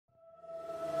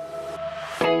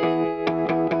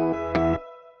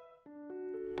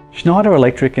Schneider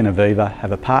Electric and AVEVA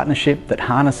have a partnership that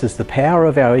harnesses the power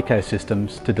of our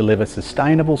ecosystems to deliver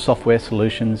sustainable software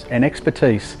solutions and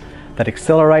expertise that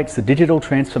accelerates the digital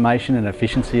transformation and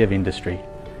efficiency of industry.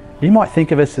 You might think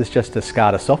of us as just a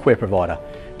SCADA software provider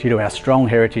due to our strong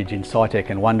heritage in Scitech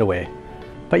and Wonderware.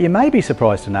 But you may be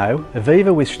surprised to know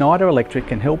AVEVA with Schneider Electric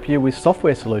can help you with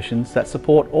software solutions that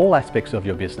support all aspects of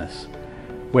your business,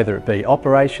 whether it be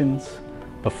operations,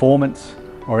 performance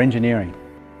or engineering.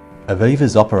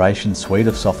 AVEVA's operations suite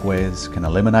of softwares can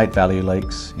eliminate value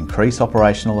leaks, increase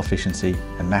operational efficiency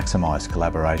and maximise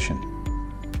collaboration.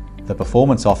 The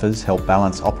performance offers help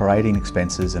balance operating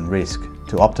expenses and risk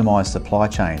to optimise supply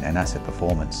chain and asset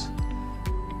performance.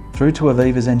 Through to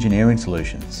AVEVA's engineering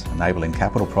solutions, enabling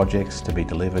capital projects to be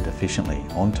delivered efficiently,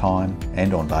 on time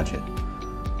and on budget,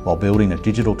 while building a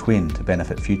digital twin to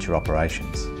benefit future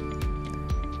operations.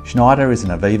 Schneider is an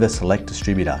AVEVA Select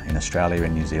distributor in Australia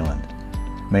and New Zealand,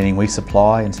 meaning we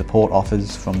supply and support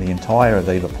offers from the entire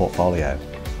AVEVA portfolio,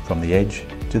 from the edge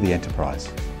to the enterprise.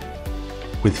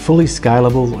 With fully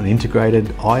scalable and integrated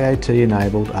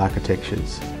IoT-enabled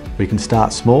architectures, we can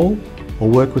start small or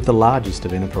work with the largest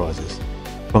of enterprises.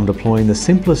 From deploying the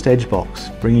simplest edge box,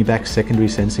 bringing back secondary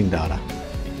sensing data,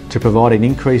 to providing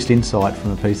increased insight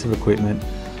from a piece of equipment,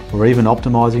 or even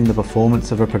optimising the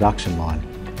performance of a production line.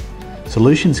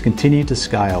 Solutions continue to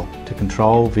scale to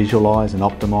control, visualise and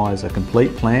optimise a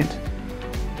complete plant,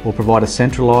 or provide a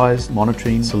centralised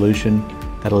monitoring solution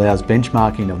that allows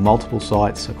benchmarking of multiple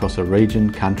sites across a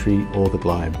region, country or the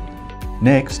globe.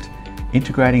 Next,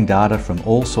 integrating data from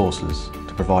all sources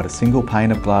to provide a single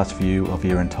pane of glass view of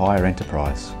your entire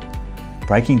enterprise.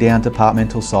 Breaking down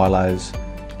departmental silos,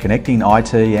 connecting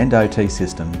IT and OT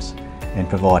systems and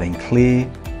providing clear,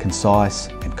 concise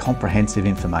and comprehensive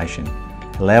information,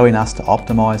 allowing us to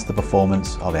optimise the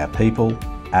performance of our people,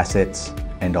 assets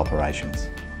and operations.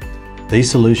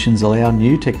 These solutions allow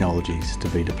new technologies to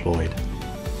be deployed,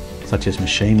 such as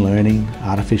machine learning,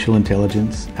 artificial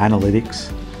intelligence,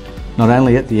 analytics, not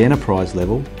only at the enterprise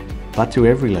level, but to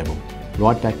every level,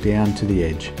 right back down to the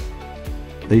edge.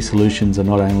 These solutions are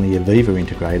not only AVEVA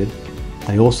integrated,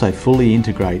 they also fully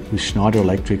integrate with Schneider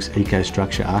Electric's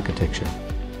EcoStruxure architecture.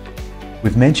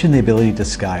 We've mentioned the ability to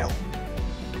scale,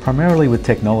 primarily with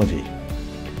technology,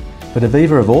 but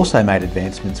AVEVA have also made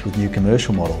advancements with new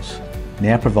commercial models,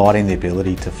 now providing the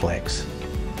ability to flex.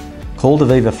 Called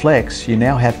AVEVA Flex, you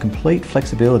now have complete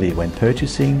flexibility when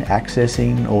purchasing,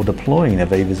 accessing or deploying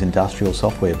AVEVA's industrial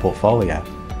software portfolio,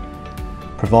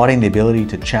 providing the ability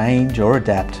to change or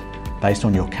adapt based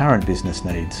on your current business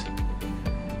needs,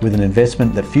 with an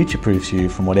investment that future-proofs you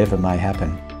from whatever may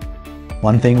happen.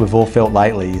 One thing we've all felt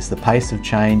lately is the pace of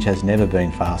change has never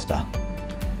been faster.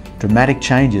 Dramatic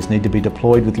changes need to be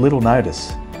deployed with little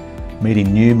notice,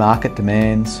 meeting new market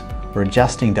demands or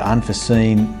adjusting to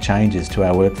unforeseen changes to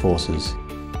our workforces.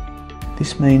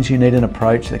 This means you need an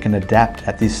approach that can adapt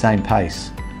at this same pace,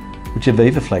 which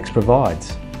AVEVA Flex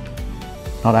provides.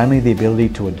 Not only the ability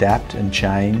to adapt and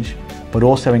change, but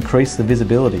also increase the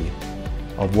visibility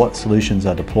of what solutions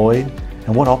are deployed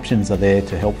and what options are there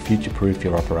to help future-proof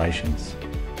your operations.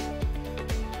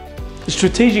 The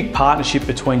strategic partnership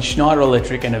between Schneider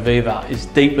Electric and AVEVA is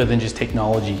deeper than just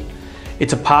technology.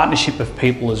 It's a partnership of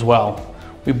people as well.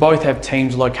 We both have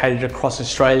teams located across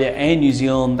Australia and New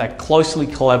Zealand that closely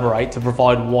collaborate to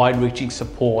provide wide-reaching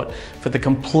support for the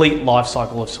complete life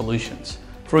cycle of solutions.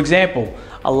 For example,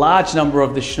 a large number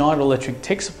of the Schneider Electric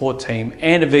tech support team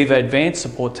and AVEVA advanced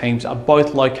support teams are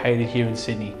both located here in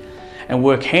Sydney and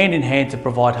work hand in hand to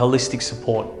provide holistic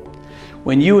support.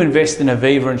 When you invest in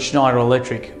AVEVA and Schneider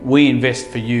Electric, we invest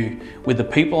for you, with the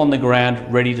people on the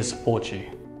ground ready to support you.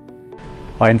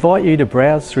 I invite you to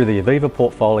browse through the AVEVA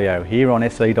portfolio here on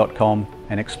se.com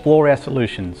and explore our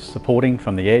solutions supporting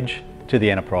from the edge to the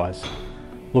enterprise.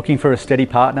 Looking for a steady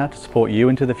partner to support you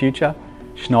into the future?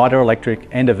 Schneider Electric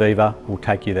and AVEVA will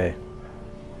take you there.